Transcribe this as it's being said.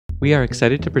We are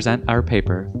excited to present our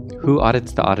paper, Who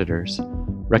Audits the Auditors?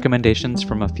 Recommendations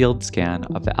from a Field Scan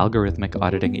of the Algorithmic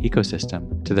Auditing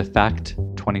Ecosystem to the FACT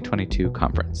 2022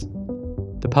 conference.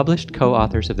 The published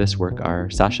co-authors of this work are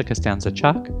Sasha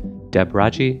Costanza-Chock, Deborah,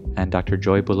 Raji, and Dr.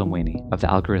 Buolamwini of the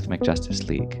Algorithmic Justice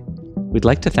League. We'd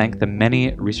like to thank the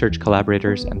many research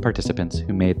collaborators and participants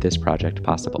who made this project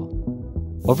possible.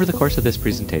 Over the course of this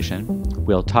presentation,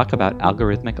 we'll talk about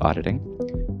algorithmic auditing,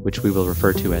 which we will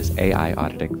refer to as AI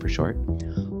auditing for short,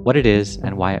 what it is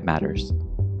and why it matters.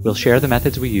 We'll share the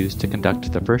methods we used to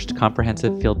conduct the first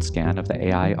comprehensive field scan of the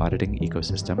AI auditing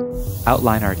ecosystem,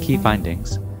 outline our key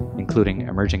findings, including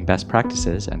emerging best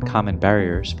practices and common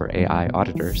barriers for AI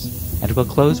auditors, and we'll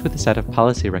close with a set of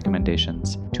policy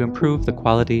recommendations to improve the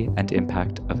quality and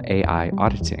impact of AI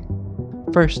auditing.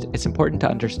 First, it's important to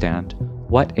understand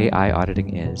what AI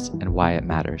auditing is and why it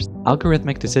matters.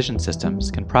 Algorithmic decision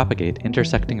systems can propagate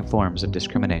intersecting forms of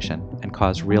discrimination and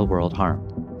cause real-world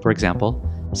harm. For example,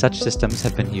 such systems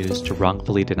have been used to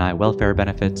wrongfully deny welfare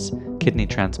benefits, kidney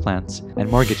transplants, and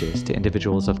mortgages to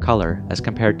individuals of color as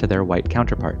compared to their white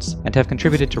counterparts, and have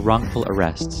contributed to wrongful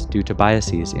arrests due to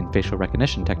biases in facial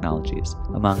recognition technologies,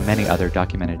 among many other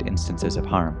documented instances of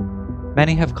harm.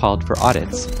 Many have called for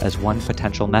audits as one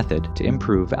potential method to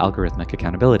improve algorithmic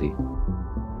accountability.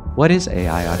 What is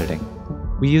AI auditing?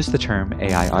 We use the term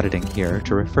AI auditing here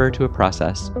to refer to a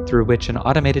process through which an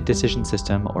automated decision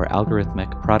system or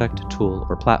algorithmic product, tool,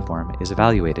 or platform is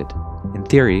evaluated. In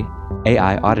theory,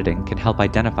 AI auditing can help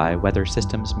identify whether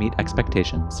systems meet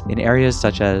expectations in areas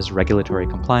such as regulatory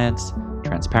compliance,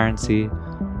 transparency,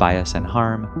 bias and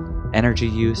harm, energy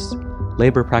use,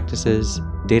 labor practices,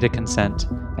 data consent,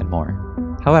 and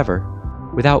more. However,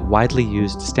 without widely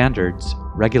used standards,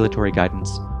 regulatory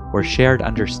guidance, or shared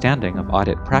understanding of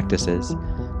audit practices,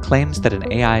 claims that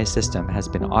an AI system has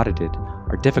been audited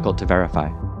are difficult to verify.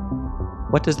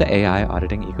 What does the AI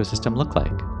auditing ecosystem look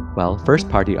like? Well,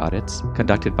 first-party audits,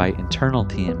 conducted by internal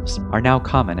teams, are now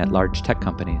common at large tech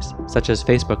companies, such as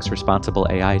Facebook's Responsible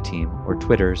AI team or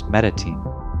Twitter's Meta team.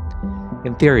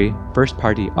 In theory,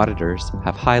 first-party auditors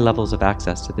have high levels of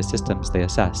access to the systems they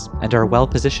assess and are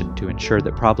well-positioned to ensure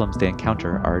that problems they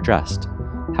encounter are addressed.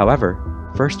 However,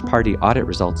 first-party audit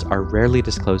results are rarely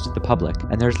disclosed to the public,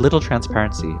 and there's little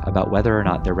transparency about whether or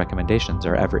not their recommendations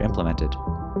are ever implemented.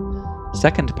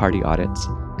 Second-party audits,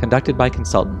 conducted by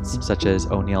consultants such as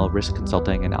O'Neill Risk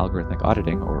Consulting and Algorithmic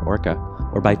Auditing, or ORCA,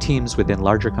 or by teams within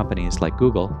larger companies like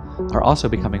Google, are also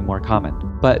becoming more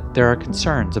common. But there are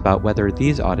concerns about whether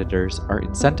these auditors are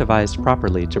incentivized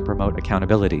properly to promote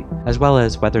accountability, as well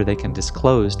as whether they can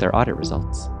disclose their audit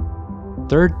results.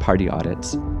 Third-party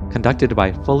audits, conducted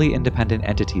by fully independent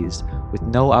entities with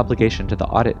no obligation to the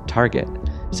audit target,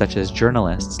 such as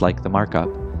journalists like The Markup,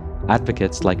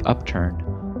 advocates like Upturn,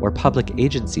 or public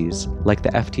agencies like the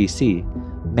FTC,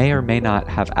 may or may not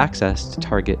have access to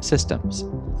target systems.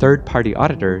 Third-party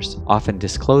auditors often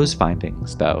disclose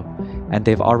findings, though, and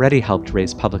they've already helped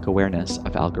raise public awareness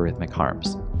of algorithmic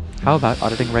harms. How about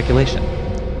auditing regulation?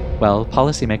 Well,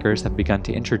 policymakers have begun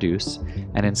to introduce,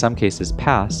 and in some cases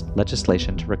pass,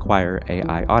 legislation to require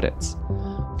AI audits.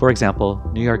 For example,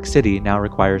 New York City now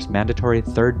requires mandatory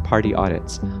third-party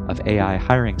audits of AI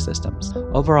hiring systems.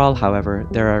 Overall, however,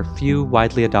 there are few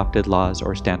widely adopted laws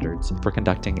or standards for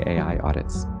conducting AI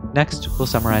audits. Next, we'll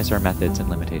summarize our methods and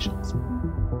limitations.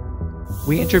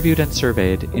 We interviewed and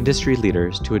surveyed industry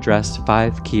leaders to address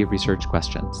 5 key research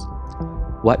questions.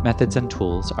 What methods and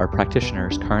tools are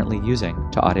practitioners currently using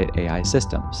to audit AI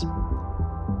systems?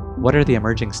 What are the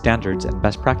emerging standards and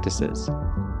best practices?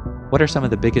 What are some of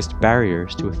the biggest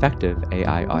barriers to effective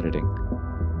AI auditing?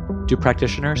 Do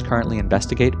practitioners currently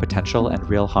investigate potential and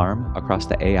real harm across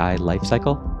the AI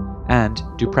lifecycle? And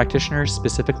do practitioners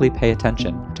specifically pay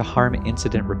attention to harm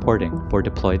incident reporting for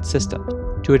deployed systems?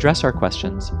 To address our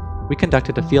questions, we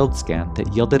conducted a field scan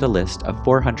that yielded a list of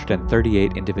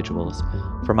 438 individuals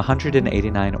from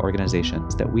 189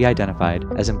 organizations that we identified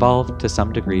as involved to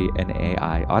some degree in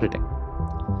AI auditing.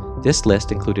 This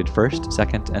list included first,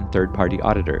 second, and third-party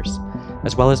auditors,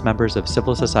 as well as members of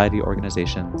civil society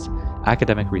organizations,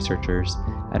 academic researchers,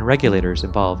 and regulators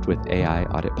involved with AI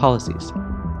audit policies.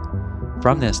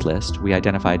 From this list, we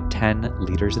identified 10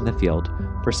 leaders in the field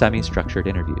for semi-structured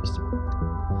interviews.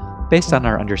 Based on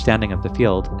our understanding of the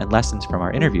field and lessons from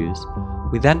our interviews,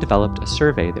 we then developed a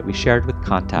survey that we shared with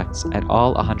contacts at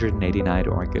all 189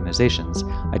 organizations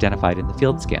identified in the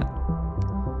field scan.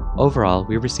 Overall,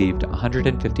 we received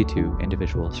 152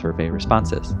 individual survey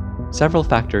responses. Several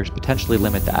factors potentially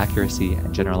limit the accuracy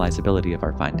and generalizability of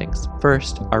our findings.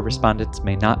 First, our respondents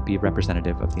may not be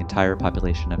representative of the entire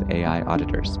population of AI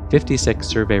auditors. 56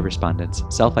 survey respondents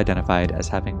self-identified as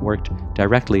having worked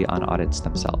directly on audits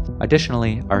themselves.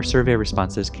 Additionally, our survey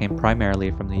responses came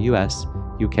primarily from the US,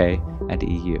 UK, and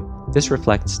EU. This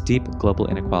reflects deep global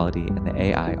inequality in the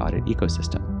AI audit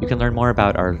ecosystem. You can learn more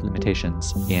about our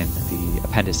limitations in the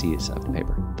appendices of the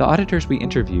paper. The auditors we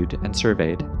interviewed and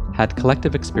surveyed had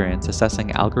collective experience assessing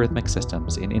algorithmic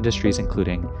systems in industries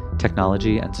including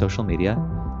technology and social media,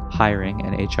 hiring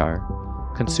and HR,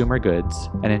 consumer goods,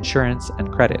 and insurance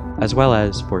and credit, as well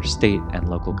as for state and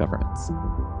local governments.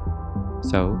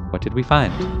 So, what did we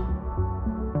find?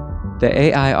 The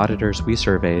AI auditors we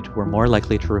surveyed were more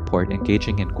likely to report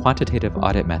engaging in quantitative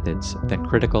audit methods than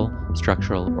critical,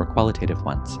 structural, or qualitative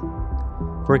ones.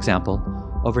 For example,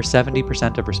 over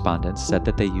 70% of respondents said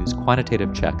that they use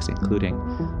quantitative checks, including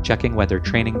checking whether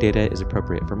training data is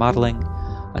appropriate for modeling,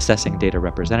 assessing data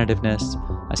representativeness,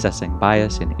 assessing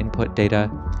bias in input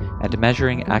data, and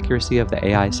measuring accuracy of the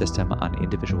AI system on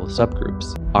individual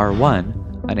subgroups.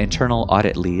 R1, an internal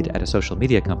audit lead at a social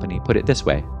media company, put it this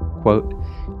way, quote,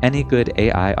 "Any good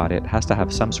AI audit has to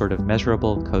have some sort of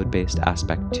measurable code-based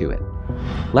aspect to it."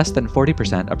 Less than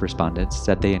 40% of respondents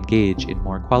said they engage in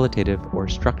more qualitative or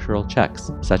structural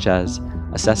checks, such as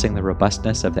assessing the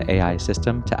robustness of the AI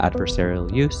system to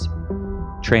adversarial use,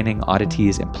 training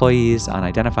auditees' employees on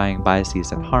identifying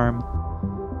biases and harm,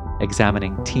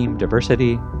 examining team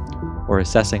diversity, or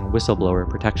assessing whistleblower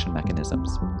protection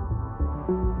mechanisms.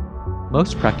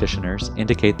 Most practitioners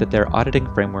indicate that their auditing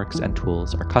frameworks and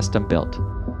tools are custom-built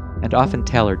and often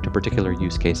tailored to particular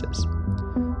use cases.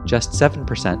 Just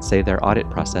 7% say their audit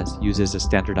process uses a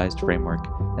standardized framework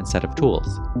and set of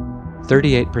tools.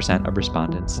 38% of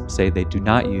respondents say they do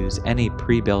not use any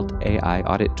pre-built AI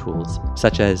audit tools,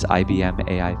 such as IBM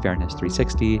AI Fairness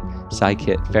 360,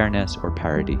 Scikit Fairness, or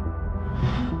Parity.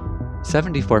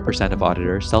 74% of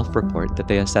auditors self-report that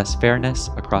they assess fairness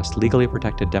across legally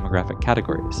protected demographic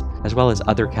categories, as well as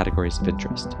other categories of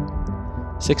interest.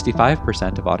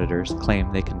 65% of auditors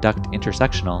claim they conduct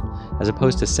intersectional as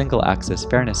opposed to single-axis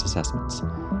fairness assessments.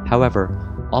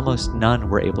 However, almost none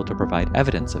were able to provide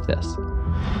evidence of this.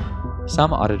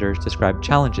 Some auditors describe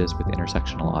challenges with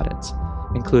intersectional audits,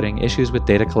 including issues with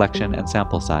data collection and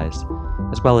sample size,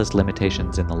 as well as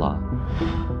limitations in the law.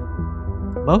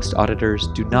 Most auditors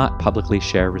do not publicly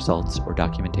share results or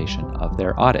documentation of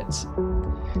their audits.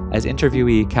 As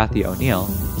interviewee Kathy O'Neill,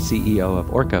 CEO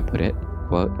of Orca, put it,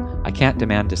 quote, "I can't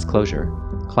demand disclosure.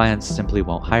 Clients simply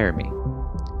won't hire me."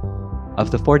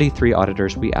 Of the 43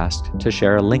 auditors we asked to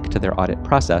share a link to their audit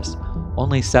process,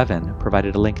 only 7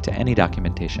 provided a link to any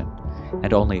documentation,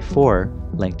 and only 4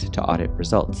 linked to audit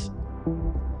results.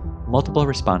 Multiple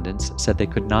respondents said they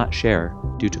could not share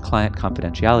due to client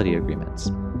confidentiality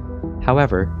agreements.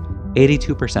 However,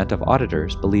 82% of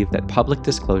auditors believe that public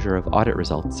disclosure of audit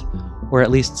results, or at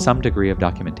least some degree of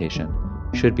documentation,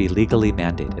 should be legally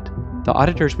mandated. The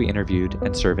auditors we interviewed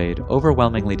and surveyed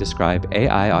overwhelmingly describe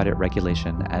AI audit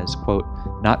regulation as, quote,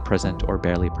 "not present or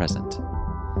barely present."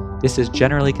 This is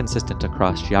generally consistent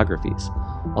across geographies,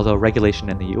 although regulation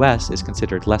in the US is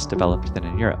considered less developed than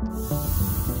in Europe.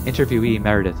 Interviewee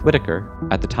Meredith Whitaker,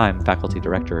 at the time faculty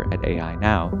director at AI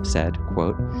Now, said,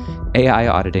 quote, "AI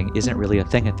auditing isn't really a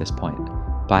thing at this point.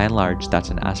 By and large,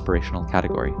 that's an aspirational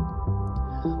category."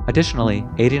 Additionally,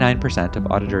 89% of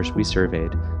auditors we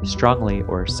surveyed strongly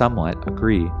or somewhat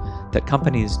agree that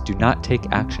companies do not take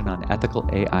action on ethical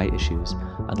AI issues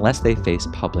unless they face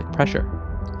public pressure.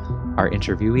 Our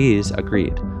interviewees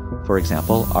agreed. For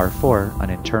example, R4,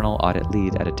 an internal audit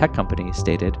lead at a tech company,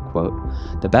 stated, quote,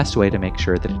 "The best way to make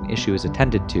sure that an issue is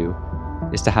attended to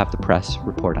is to have the press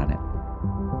report on it."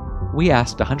 We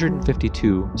asked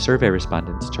 152 survey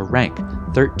respondents to rank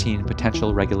 13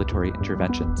 potential regulatory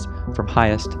interventions from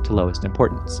highest to lowest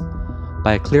importance.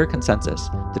 By a clear consensus,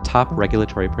 the top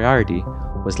regulatory priority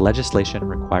was legislation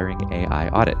requiring AI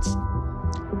audits.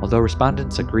 Although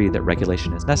respondents agree that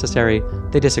regulation is necessary,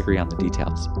 they disagree on the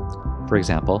details. For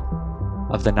example,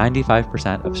 of the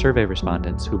 95% of survey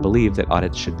respondents who believe that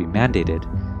audits should be mandated,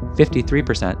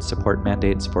 53% support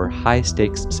mandates for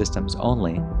high-stakes systems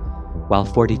only, while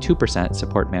 42%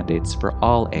 support mandates for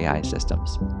all AI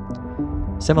systems.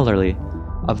 Similarly,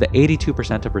 of the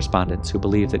 82% of respondents who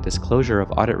believe that disclosure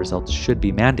of audit results should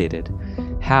be mandated,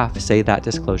 half say that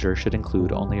disclosure should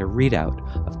include only a readout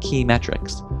of key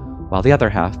metrics, while the other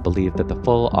half believe that the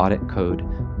full audit code,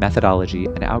 methodology,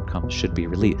 and outcomes should be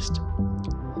released.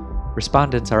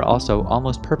 Respondents are also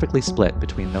almost perfectly split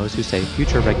between those who say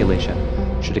future regulation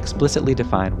should explicitly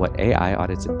define what AI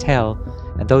audits entail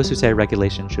and those who say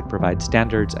regulation should provide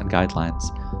standards and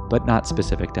guidelines, but not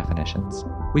specific definitions.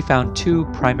 We found two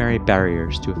primary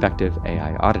barriers to effective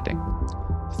AI auditing.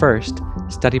 First,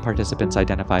 study participants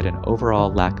identified an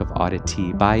overall lack of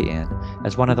auditee buy-in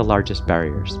as one of the largest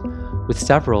barriers, with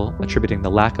several attributing the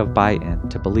lack of buy-in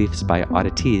to beliefs by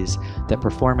auditees that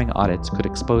performing audits could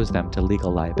expose them to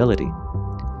legal liability.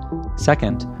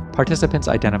 Second, participants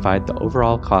identified the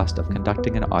overall cost of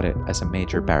conducting an audit as a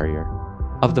major barrier.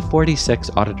 Of the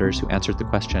 46 auditors who answered the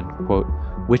question, quote,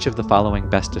 "Which of the following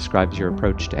best describes your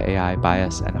approach to AI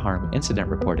bias and harm incident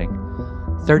reporting?"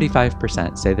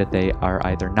 35% say that they are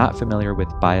either not familiar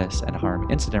with bias and harm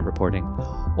incident reporting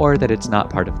or that it's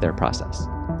not part of their process.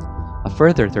 A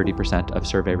further 30% of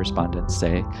survey respondents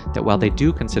say that while they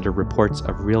do consider reports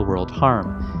of real-world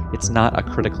harm, it's not a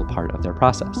critical part of their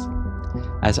process.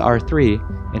 As R3,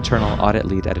 internal audit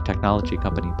lead at a technology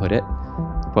company, put it,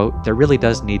 quote, "There really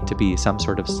does need to be some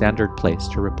sort of standard place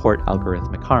to report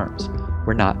algorithmic harms.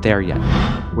 We're not there yet.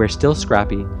 We're still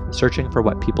scrappy, searching for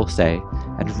what people say,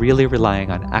 and really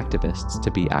relying on activists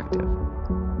to be active."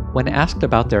 When asked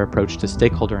about their approach to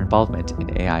stakeholder involvement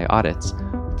in AI audits,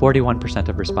 41%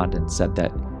 of respondents said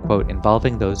that, quote,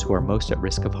 "Involving those who are most at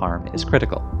risk of harm is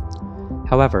critical."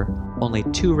 However, only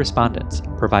 2 respondents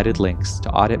provided links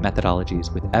to audit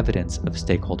methodologies with evidence of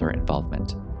stakeholder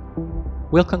involvement.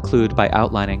 We'll conclude by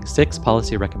outlining 6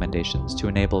 policy recommendations to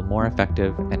enable more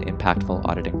effective and impactful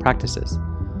auditing practices.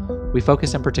 We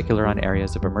focus in particular on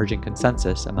areas of emerging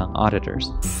consensus among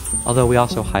auditors, although we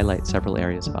also highlight several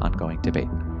areas of ongoing debate.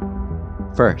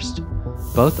 First,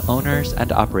 both owners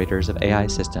and operators of AI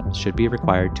systems should be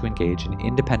required to engage in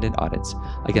independent audits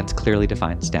against clearly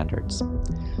defined standards.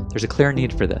 There's a clear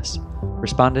need for this.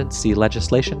 Respondents see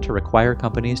legislation to require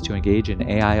companies to engage in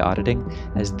AI auditing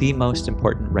as the most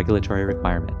important regulatory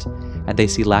requirement, and they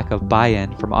see lack of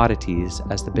buy-in from auditees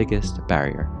as the biggest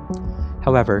barrier.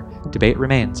 However, debate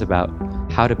remains about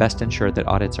how to best ensure that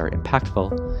audits are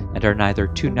impactful and are neither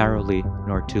too narrowly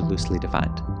nor too loosely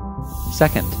defined.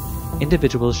 Second,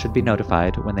 individuals should be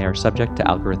notified when they are subject to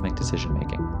algorithmic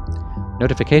decision-making.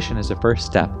 Notification is a first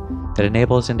step that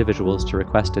enables individuals to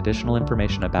request additional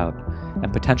information about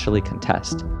and potentially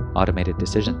contest automated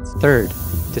decisions. Third,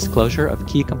 disclosure of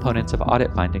key components of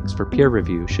audit findings for peer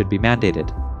review should be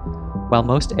mandated. While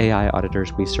most AI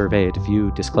auditors we surveyed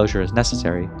view disclosure as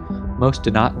necessary, most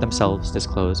do not themselves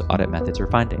disclose audit methods or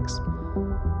findings.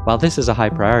 While this is a high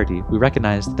priority, we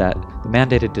recognize that the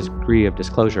mandated degree of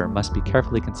disclosure must be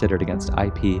carefully considered against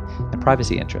IP and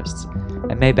privacy interests,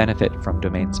 and may benefit from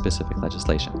domain-specific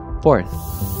legislation. Fourth,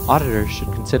 auditors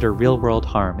should consider real-world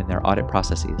harm in their audit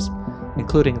processes,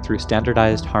 including through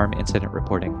standardized harm incident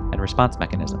reporting and response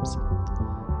mechanisms.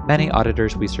 Many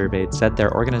auditors we surveyed said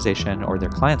their organization or their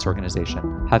client's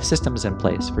organization have systems in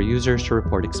place for users to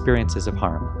report experiences of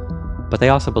harm, but they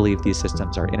also believe these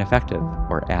systems are ineffective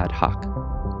or ad hoc.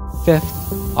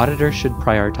 Fifth, auditors should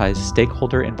prioritize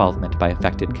stakeholder involvement by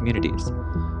affected communities.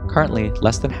 Currently,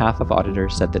 less than half of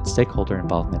auditors said that stakeholder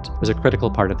involvement was a critical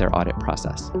part of their audit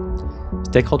process.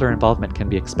 Stakeholder involvement can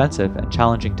be expensive and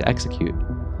challenging to execute,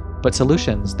 but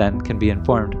solutions then can be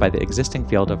informed by the existing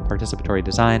field of participatory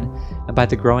design and by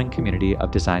the growing community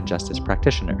of design justice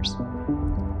practitioners.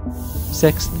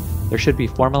 Sixth, there should be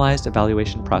formalized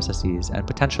evaluation processes and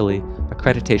potentially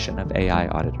accreditation of AI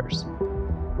auditors.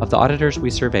 Of the auditors we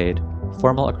surveyed,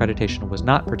 formal accreditation was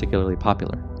not particularly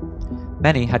popular.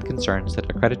 Many had concerns that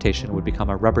accreditation would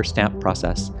become a rubber stamp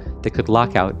process that could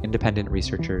lock out independent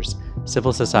researchers,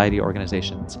 civil society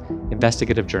organizations,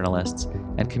 investigative journalists,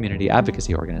 and community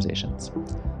advocacy organizations.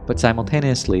 But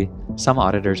simultaneously, some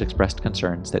auditors expressed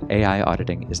concerns that AI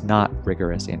auditing is not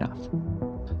rigorous enough.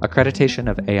 Accreditation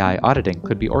of AI auditing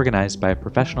could be organized by a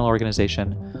professional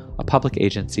organization, a public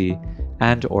agency,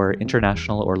 and/or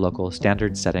international or local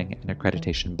standard-setting and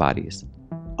accreditation bodies.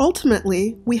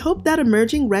 Ultimately, we hope that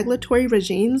emerging regulatory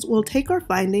regimes will take our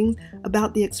findings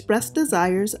about the expressed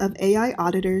desires of AI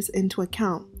auditors into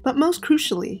account, but most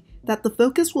crucially, that the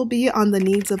focus will be on the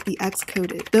needs of the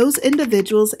excoded, those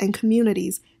individuals and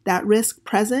communities that risk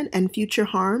present and future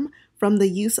harm from the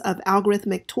use of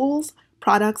algorithmic tools,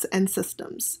 products, and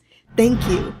systems. Thank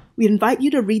you. We invite you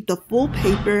to read the full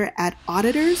paper at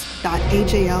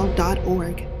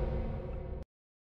auditors.ajl.org.